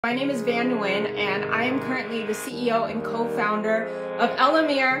My name is Van Nguyen, and I am currently the CEO and co-founder of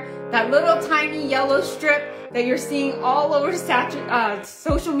ELOMIR, that little tiny yellow strip that you're seeing all over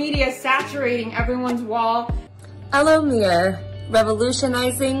social media, saturating everyone's wall. ELOMIR,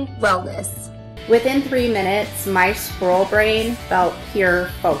 revolutionizing wellness. Within 3 minutes, my squirrel brain felt pure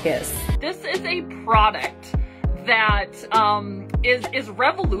focus. This is a product that is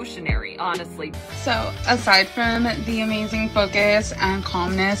revolutionary, honestly. So aside from the amazing focus and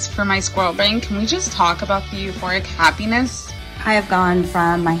calmness for my squirrel brain, can we just talk about the euphoric happiness? I have gone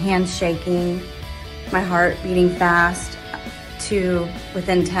from my hands shaking, my heart beating fast, to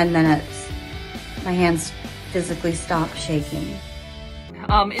within 10 minutes, my hands physically stop shaking.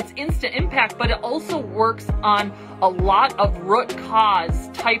 It's instant impact, but it also works on a lot of root cause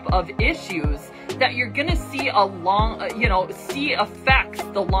type of issues that you're gonna see see effects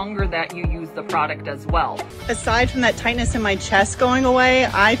the longer that you use the product as well. Aside from that tightness in my chest going away,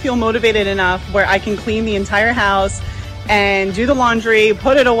 I feel motivated enough where I can clean the entire house and do the laundry,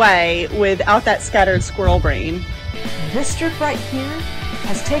 put it away without that scattered squirrel brain. This strip right here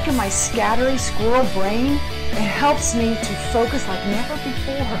has taken my scattery squirrel brain. It helps me to focus like never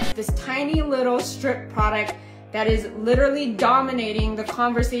before. This tiny little strip product that is literally dominating the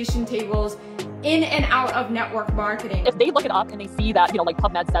conversation tables in and out of network marketing. If they look it up and they see that, like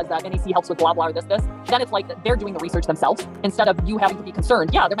PubMed says that NAC helps with blah, blah, or this, then it's like they're doing the research themselves instead of you having to be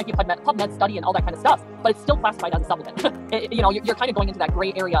concerned. Yeah, there might be a PubMed study and all that kind of stuff, but it's still classified as a supplement. You're kind of going into that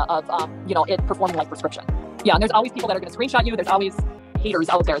gray area of, it performing like prescription. Yeah, and there's always people that are going to screenshot you. There's always haters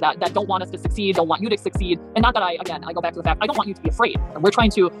out there that don't want us to succeed, don't want you to succeed. And not that I go back to the fact, I don't want you to be afraid. We're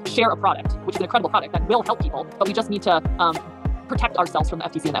trying to share a product, which is an incredible product that will help people, but we just need to protect ourselves from the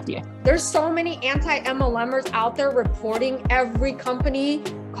FTC and FDA. There's so many anti-MLMers out there reporting every company,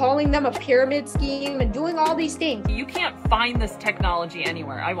 calling them a pyramid scheme and doing all these things. You can't find this technology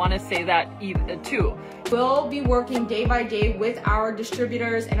anywhere. I want to say that too. We'll be working day by day with our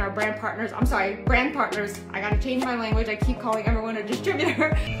distributors and our brand partners. I'm sorry, brand partners. I gotta change my language. I keep calling everyone a distributor.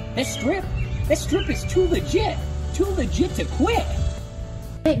 That strip is too legit to quit.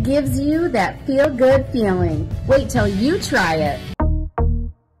 It gives you that feel-good feeling. Wait till you try it.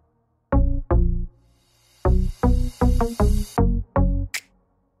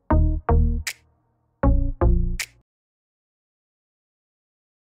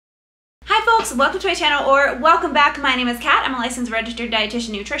 Hi folks, welcome to my channel, or welcome back. My name is Kat. I'm a licensed registered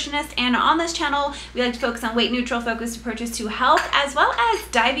dietitian nutritionist, and on this channel we like to focus on weight neutral focused approaches to health, as well as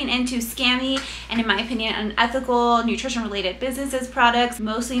diving into scammy and, in my opinion, unethical nutrition related businesses, products,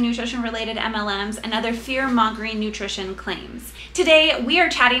 mostly nutrition related MLMs, and other fear-mongering nutrition claims. Today we are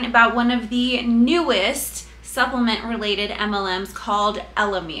chatting about one of the newest supplement related MLMs called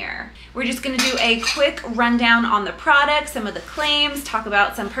ELOMIR. We're just going to do a quick rundown on the product, some of the claims, talk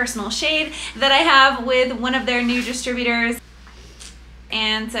about some personal shade that I have with one of their new distributors.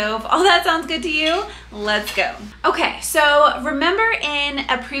 And so if all that sounds good to you, let's go. Okay, so remember in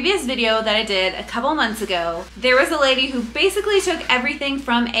a previous video that I did a couple months ago, there was a lady who basically took everything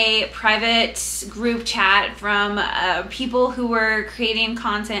from a private group chat from people who were creating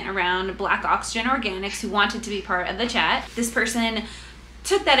content around Black Oxygen Organics who wanted to be part of the chat. This person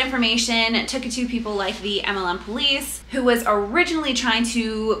took that information, took it to people like the MLM police, who was originally trying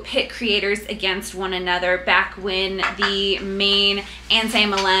to pit creators against one another back when the main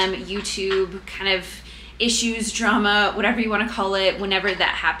anti-MLM YouTube kind of issues, drama, whatever you want to call it, whenever that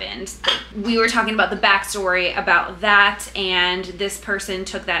happened. We were talking about the backstory about that, and this person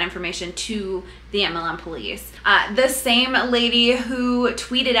took that information to the MLM police. The same lady who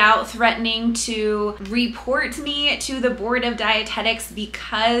tweeted out threatening to report me to the board of dietetics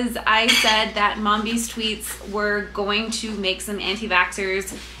because I said that Mombi's tweets were going to make some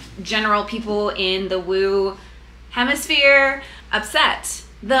anti-vaxxers, general people in the woo hemisphere, upset.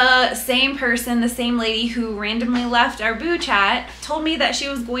 The same person, the same lady who randomly left our boo chat, told me that she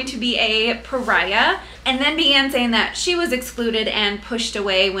was going to be a pariah, and then began saying that she was excluded and pushed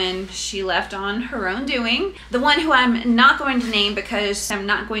away when she left on her own doing. The one who I'm not going to name because I'm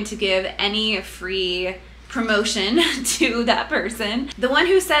not going to give any free promotion to that person. The one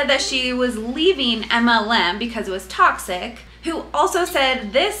who said that she was leaving MLM because it was toxic, who also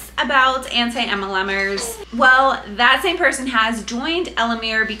said this about anti-MLMers. Well, that same person has joined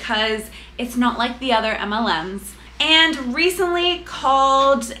ELOMIR because it's not like the other MLMs, and recently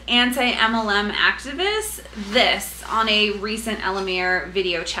called anti-MLM activists this on a recent ELOMIR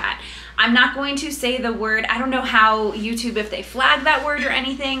video chat. I'm not going to say the word, I don't know how YouTube, if they flag that word or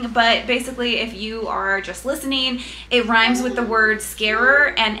anything, but basically if you are just listening, it rhymes with the word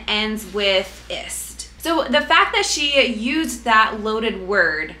scarer and ends with ist. So the fact that she used that loaded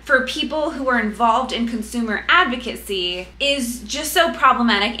word for people who are involved in consumer advocacy is just so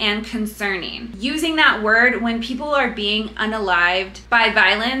problematic and concerning. Using that word when people are being unalived by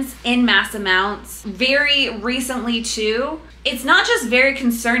violence in mass amounts, very recently too, it's not just very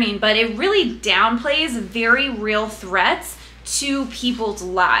concerning, but it really downplays very real threats to people's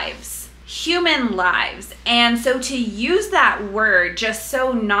lives, human lives. And so to use that word just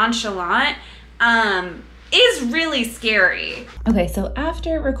so nonchalant is really scary. Okay, so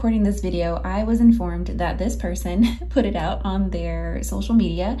after recording this video, I was informed that this person put it out on their social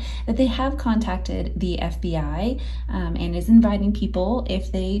media that they have contacted the FBI and is inviting people,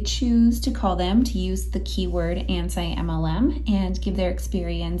 if they choose to call them, to use the keyword anti-MLM and give their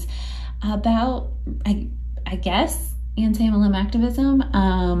experience about, I guess, anti-MLM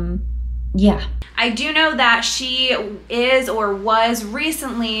activism. Yeah. I do know that she is or was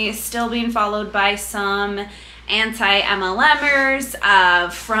recently still being followed by some anti-MLMers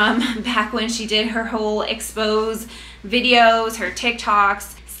from back when she did her whole expose videos, her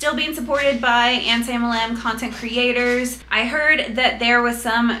TikToks, still being supported by anti-MLM content creators. I heard that there was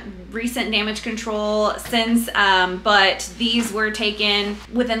some recent damage control since, but these were taken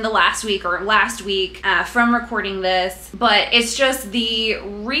within the last week from recording this. But it's just the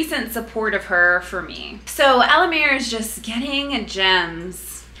recent support of her for me. So ELOMIR is just getting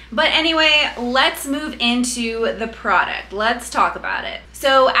gems. But anyway, let's move into the product. Let's talk about it.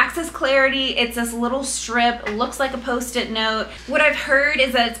 So Access Clarity, it's this little strip, looks like a Post-it note. What I've heard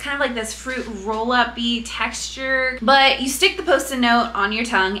is that it's kind of like this fruit roll-up-y texture, but you stick the Post-it note on your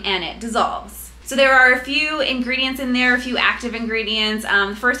tongue and it dissolves. So there are a few ingredients in there, a few active ingredients.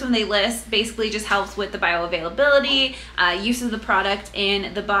 The first one they list basically just helps with the bioavailability, use of the product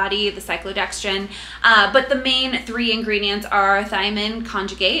in the body, the cyclodextrin. But the main three ingredients are thiamine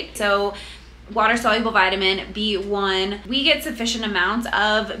conjugate, so water-soluble vitamin B1. We get sufficient amounts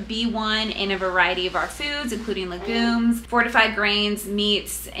of B1 in a variety of our foods, including legumes, fortified grains,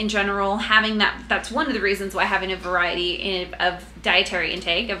 meats in general. Having that's one of the reasons why having a variety of dietary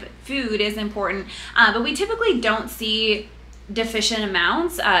intake of food is important. But we typically don't see deficient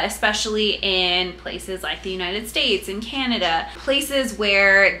amounts, especially in places like the United States and Canada, places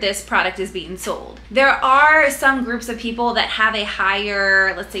where this product is being sold. There are some groups of people that have a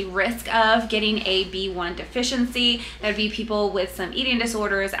higher, let's say, risk of getting a B1 deficiency. That'd be people with some eating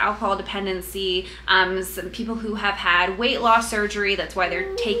disorders, alcohol dependency, some people who have had weight loss surgery. That's why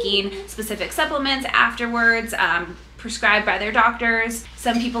they're taking specific supplements afterwards, prescribed by their doctors.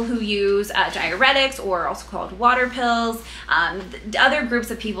 Some people who use diuretics, or also called water pills. Other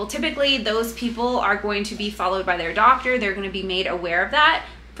groups of people, typically those people are going to be followed by their doctor. They're going to be made aware of that.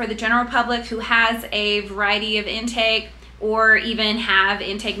 For the general public who has a variety of intake, or even have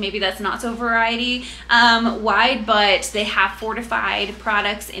intake maybe that's not so variety wide, but they have fortified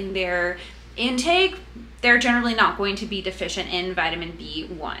products in their intake, they're generally not going to be deficient in vitamin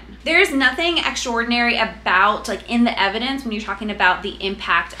B1. There's nothing extraordinary about, like, in the evidence when you're talking about the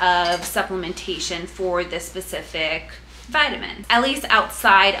impact of supplementation for this specific vitamin, at least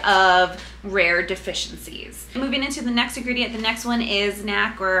outside of rare deficiencies. Moving into the next ingredient, the next one is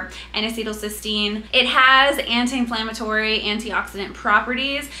NAC, or N-acetylcysteine. It has anti-inflammatory, antioxidant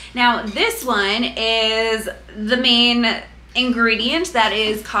properties. Now, this one is the main ingredient that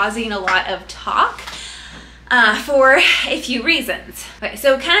is causing a lot of talk for a few reasons. Okay,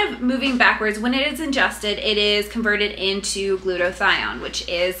 so kind of moving backwards, when it is ingested, it is converted into glutathione, which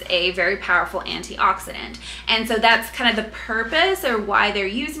is a very powerful antioxidant. And so that's kind of the purpose, or why they're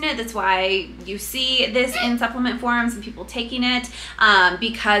using it. That's why you see this in supplement forms and people taking it,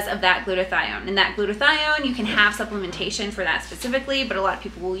 because of that glutathione. And that glutathione, you can have supplementation for that specifically, but a lot of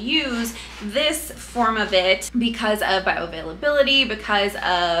people will use this form of it because of bioavailability, because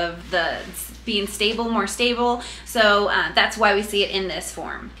of the being stable, more stable. So that's why we see it in this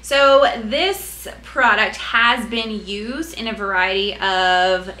form. So this product has been used in a variety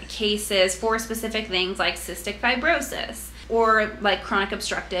of cases for specific things like cystic fibrosis or like chronic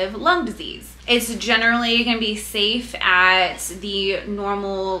obstructive lung disease. It's generally going to be safe at the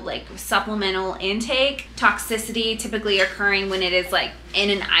normal, like, supplemental intake. Toxicity typically occurring when it is like in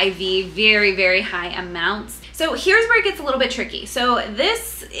an IV, very, very high amounts. So here's where it gets a little bit tricky. So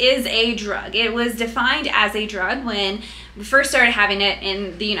this is a drug. It was defined as a drug when we first started having it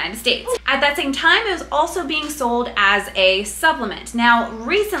in the United States. At that same time, it was also being sold as a supplement. Now,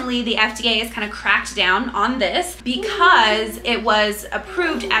 recently, the FDA has kind of cracked down on this because it was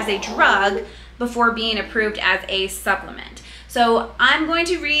approved as a drug before being approved as a supplement. So I'm going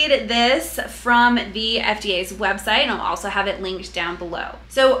to read this from the FDA's website, and I'll also have it linked down below.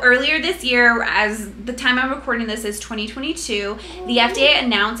 So earlier this year, as the time I'm recording this is 2022, the FDA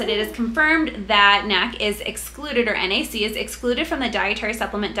announced that it is confirmed that NAC is excluded, or NAC is excluded from the dietary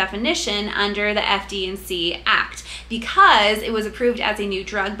supplement definition under the FD&C Act because it was approved as a new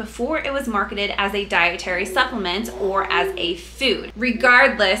drug before it was marketed as a dietary supplement or as a food,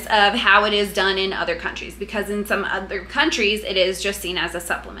 regardless of how it is done in other countries, because in some other countries it is just seen as a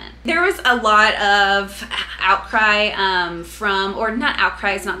supplement. There was a lot of outcry from, or not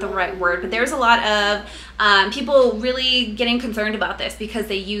outcry is not the right word, but there's a lot of people really getting concerned about this because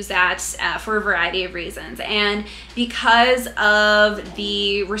they use that for a variety of reasons. And because of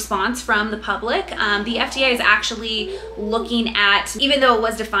the response from the public, the FDA is actually looking at, even though it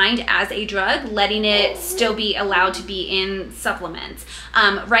was defined as a drug, letting it still be allowed to be in supplements.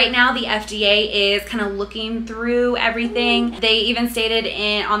 Right now, the FDA is kind of looking through everything. They even stated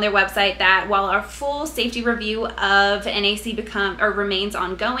on their website that while our full safety review of NAC remains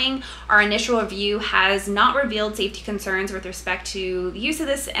ongoing, our initial review has not revealed safety concerns with respect to the use of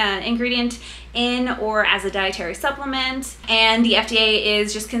this ingredient in or as a dietary supplement, and the FDA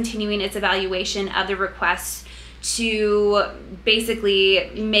is just continuing its evaluation of the requests to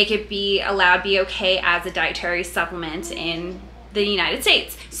basically make it be okay as a dietary supplement in the United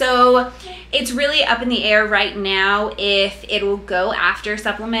States. So it's really up in the air right now if it will go after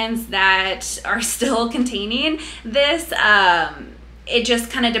supplements that are still containing this. It just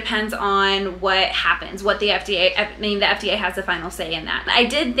kind of depends on what happens, what the FDA has the final say in that. I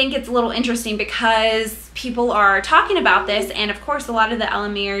did think it's a little interesting because people are talking about this, and of course a lot of the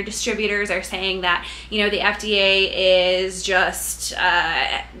ELOMIR distributors are saying that, you know, the FDA is just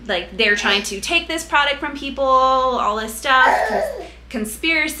like they're trying to take this product from people, all this stuff,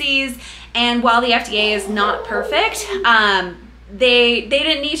 conspiracies. And while the FDA is not perfect, they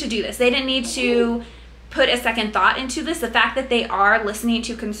didn't need to do this. They didn't need to put a second thought into this. The fact that they are listening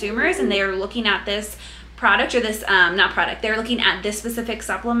to consumers and they are looking at this product, or this they're looking at this specific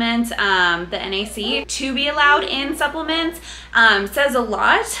supplement, the NAC, to be allowed in supplements, says a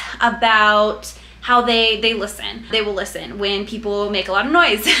lot about how they listen. They will listen when people make a lot of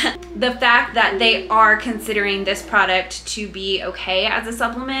noise. The fact that they are considering this product to be okay as a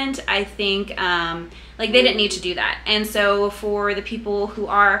supplement, I think like they didn't need to do that. And so for the people who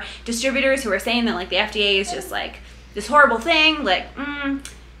are distributors who are saying that like the FDA is just like this horrible thing, like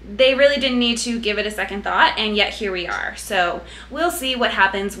they really didn't need to give it a second thought, and yet here we are. So we'll see what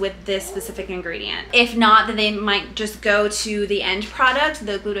happens with this specific ingredient. If not, then they might just go to the end product,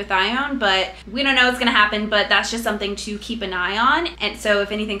 the glutathione, but we don't know what's gonna happen, but that's just something to keep an eye on. And so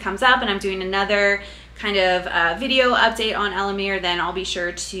if anything comes up and I'm doing another kind of video update on ELOMIR, then I'll be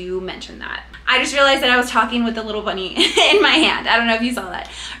sure to mention that. I just realized that I was talking with a little bunny in my hand. I don't know if you saw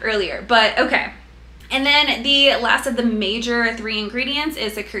that earlier, but okay. And then the last of the major 3 ingredients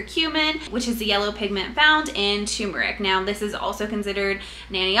is the curcumin, which is the yellow pigment found in turmeric. Now, this is also considered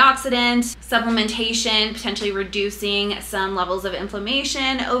an antioxidant, supplementation, potentially reducing some levels of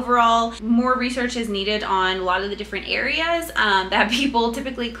inflammation overall. More research is needed on a lot of the different areas that people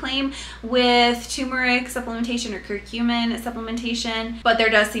typically claim with turmeric supplementation or curcumin supplementation, but there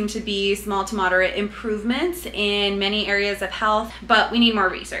does seem to be small to moderate improvements in many areas of health, but we need more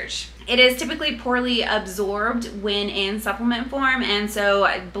research. It is typically poorly absorbed when in supplement form, and so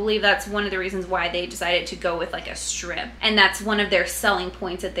I believe that's one of the reasons why they decided to go with like a strip, and that's one of their selling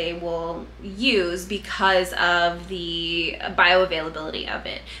points that they will use because of the bioavailability of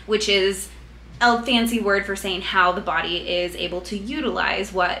it, which is a fancy word for saying how the body is able to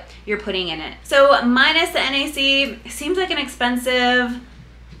utilize what you're putting in it. So minus the NAC, seems like an expensive,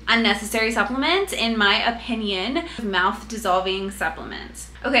 unnecessary supplement in my opinion. Mouth dissolving supplements.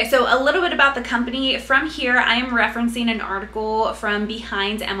 Okay, so a little bit about the company. From here, I am referencing an article from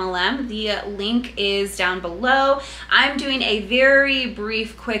Behind MLM. The link is down below. I'm doing a very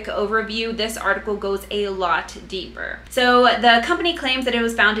brief, quick overview. This article goes a lot deeper. So the company claims that it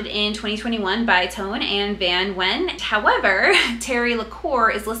was founded in 2021 by Tone and Van Wen. However, Terry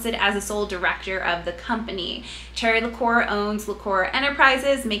LaCour is listed as the sole director of the company. Terry LaCour owns LaCour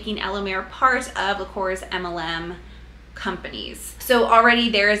Enterprises, making ELOMIR part of LaCour's MLM companies. So already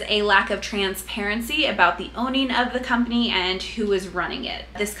there is a lack of transparency about the owning of the company and who is running it.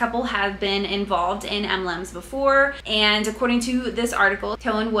 This couple have been involved in MLMs before, and according to this article,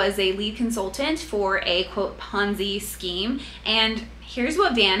 Tone was a lead consultant for a quote Ponzi scheme, and here's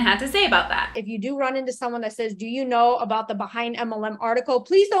what Van had to say about that. If you do run into someone that says, do you know about the Behind MLM article,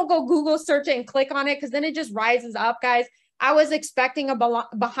 please don't go Google search it and click on it, because then it just rises up, guys. I was expecting a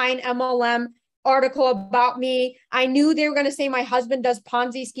Behind MLM article about me. I knew they were going to say my husband does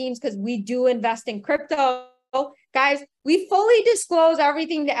Ponzi schemes because we do invest in crypto. Guys, we fully disclose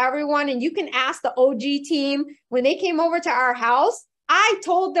everything to everyone, and you can ask the OG team. When they came over to our house, I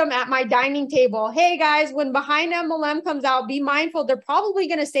told them at my dining table, hey guys, when Behind MLM comes out, be mindful. They're probably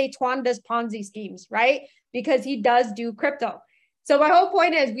going to say Tuan does Ponzi schemes, right? Because he does do crypto. So my whole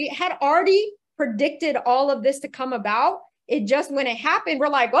point is we had already predicted all of this to come about. It just, when it happened, we're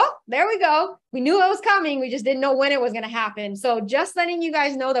like, oh, there we go. We knew it was coming. We just didn't know when it was going to happen. So just letting you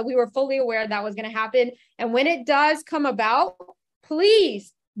guys know that we were fully aware that was going to happen. And when it does come about,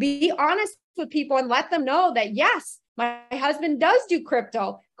 please be honest with people and let them know that, yes, my husband does do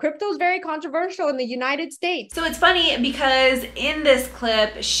crypto. Crypto is very controversial in the United States. So it's funny because in this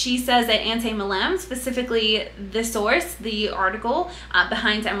clip, she says that anti-MLM, specifically the source, the article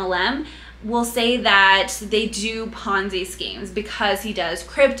behind MLM, will say that they do Ponzi schemes because he does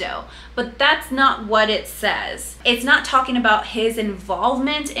crypto, but that's not what it says. It's not talking about his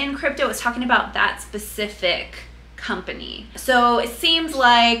involvement in crypto, it's talking about that specific company. So it seems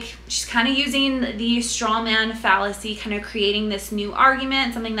like she's kind of using the straw man fallacy, kind of creating this new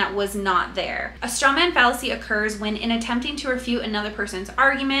argument, something that was not there. A straw man fallacy occurs when, in attempting to refute another person's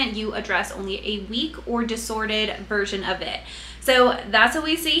argument, you address only a weak or distorted version of it. So that's what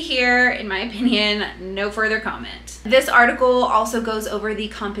we see here, in my opinion, no further comment. This article also goes over the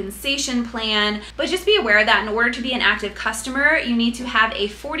compensation plan, but just be aware that in order to be an active customer, you need to have a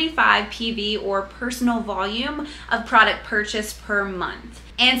 45 PV or personal volume of product purchase per month.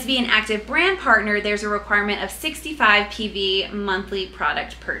 And to be an active brand partner, there's a requirement of 65 PV monthly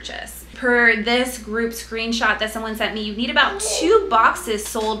product purchase. Per this group screenshot that someone sent me, you need about 2 boxes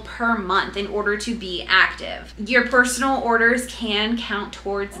sold per month in order to be active. Your personal orders can count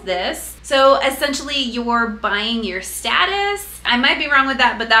towards this. So essentially you're buying your status. I might be wrong with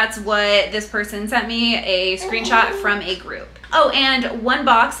that, but that's what this person sent me, a screenshot from a group. Oh, and 1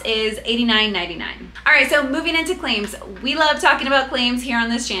 box is $89.99. All right, so moving into claims. We love talking about claims here on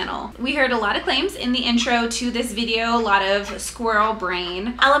this channel. We heard a lot of claims in the intro to this video, a lot of squirrel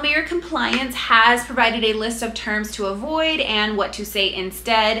brain. ELOMIR Compliance has provided a list of terms to avoid and what to say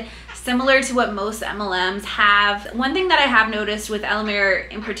instead, similar to what most MLMs have. One thing that I have noticed with ELOMIR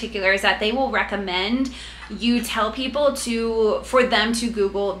in particular is that they will recommend you tell people for them to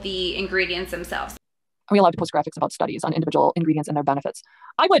Google the ingredients themselves. Are we allowed to post graphics about studies on individual ingredients and their benefits?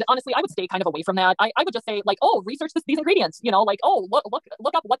 I would stay kind of away from that. I would just say, like, oh, research these ingredients, you know, like, oh,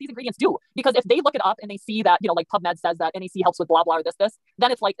 look up what these ingredients do. Because if they look it up and they see that, you know, like PubMed says that NAC helps with blah, blah, or this,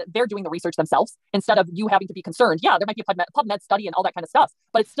 then it's like they're doing the research themselves instead of you having to be concerned. Yeah, there might be a PubMed study and all that kind of stuff,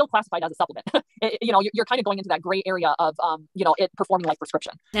 but it's still classified as a supplement. You know, you're kind of going into that gray area of, you know, it performing like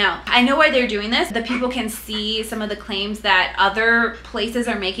prescription. Now, I know why they're doing this. The people can see some of the claims that other places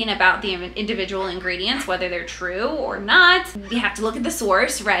are making about the individual ingredients, whether they're true or not. You have to look at the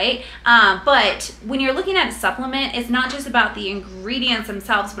source, right? But when you're looking at a supplement, it's not just about the ingredients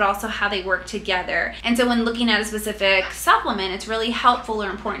themselves, but also how they work together. And so when looking at a specific supplement, it's really helpful or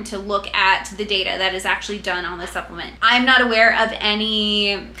important to look at the data that is actually done on the supplement. I'm not aware of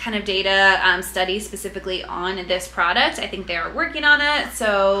any kind of data study specifically on this product. I think they are working on it,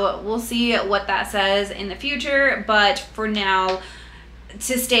 so we'll see what that says in the future. But for now,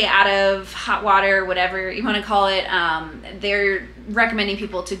 to stay out of hot water, whatever you want to call it, they're recommending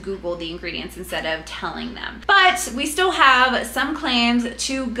people to Google the ingredients instead of telling them. But we still have some claims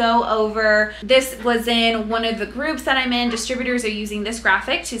to go over. This was in one of the groups that I'm in. Distributors are using this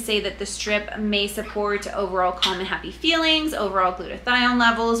graphic to say that the strip may support overall calm and happy feelings, overall glutathione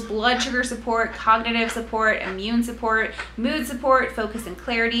levels, blood sugar support, cognitive support, immune support, mood support, focus and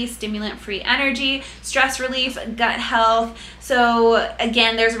clarity, stimulant-free energy, stress relief, gut health. So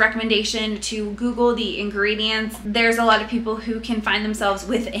again, there's a recommendation to Google the ingredients. There's a lot of people who can find themselves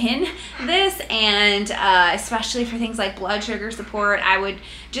within this, and especially for things like blood sugar support, I would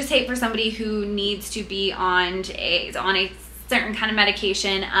just hate for somebody who needs to be on a certain kind of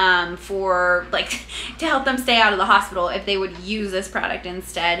medication for like to help them stay out of the hospital if they would use this product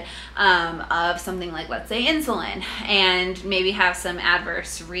instead of something like, let's say, insulin, and maybe have some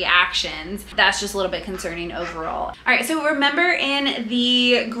adverse reactions. That's just a little bit concerning overall. All right, so remember in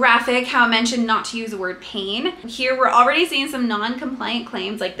the graphic how I mentioned not to use the word pain. Here we're already seeing some non-compliant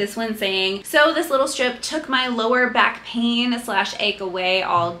claims, like this one saying, so this little strip took my lower back pain / ache away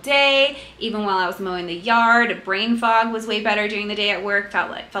all day, even while I was mowing the yard. Brain fog was way better better during the day at work,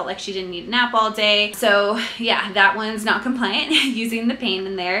 felt like she didn't need a nap all day. So yeah, that one's not compliant, using the pain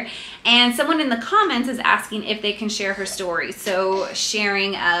in there. And someone in the comments is asking if they can share her story. So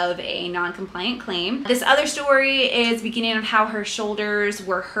sharing of a non-compliant claim. This other story is beginning of how her shoulders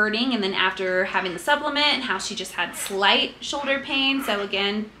were hurting, and then after having the supplement, how she just had slight shoulder pain. So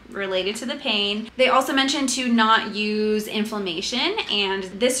again, related to the pain. They also mentioned to not use inflammation, and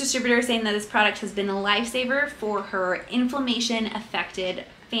this distributor is saying that this product has been a lifesaver for her inflammation affected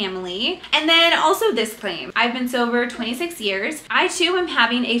family. And then also this claim: I've been sober 26 years. I too am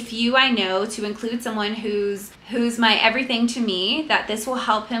having a few I know to include someone who's my everything to me, that this will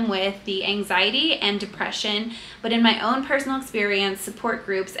help him with the anxiety and depression, but in my own personal experience, support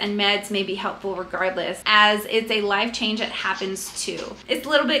groups and meds may be helpful regardless, as it's a life change that happens too. It's a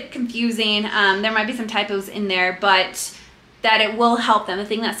little bit confusing. There might be some typos in there, but that it will help them. The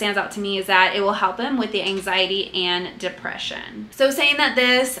thing that stands out to me is that it will help them with the anxiety and depression. So saying that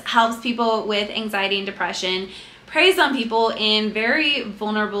this helps people with anxiety and depression preys on people in very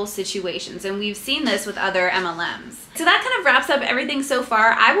vulnerable situations, and we've seen this with other MLMs. So that kind of wraps up everything so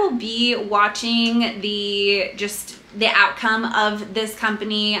far. I will be watching the outcome of this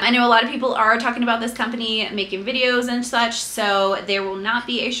company. I know a lot of people are talking about this company, making videos and such, so there will not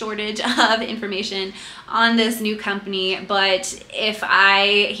be a shortage of information on this new company, but if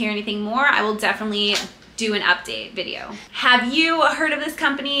I hear anything more, I will definitely do an update video. Have you heard of this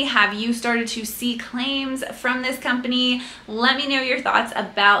company? Have you started to see claims from this company? Let me know your thoughts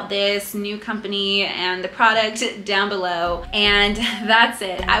about this new company and the product down below. And that's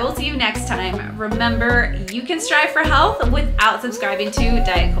it. I will see you next time. Remember, you can strive for health without subscribing to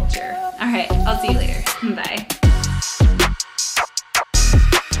diet culture. All right, I'll see you later. Bye.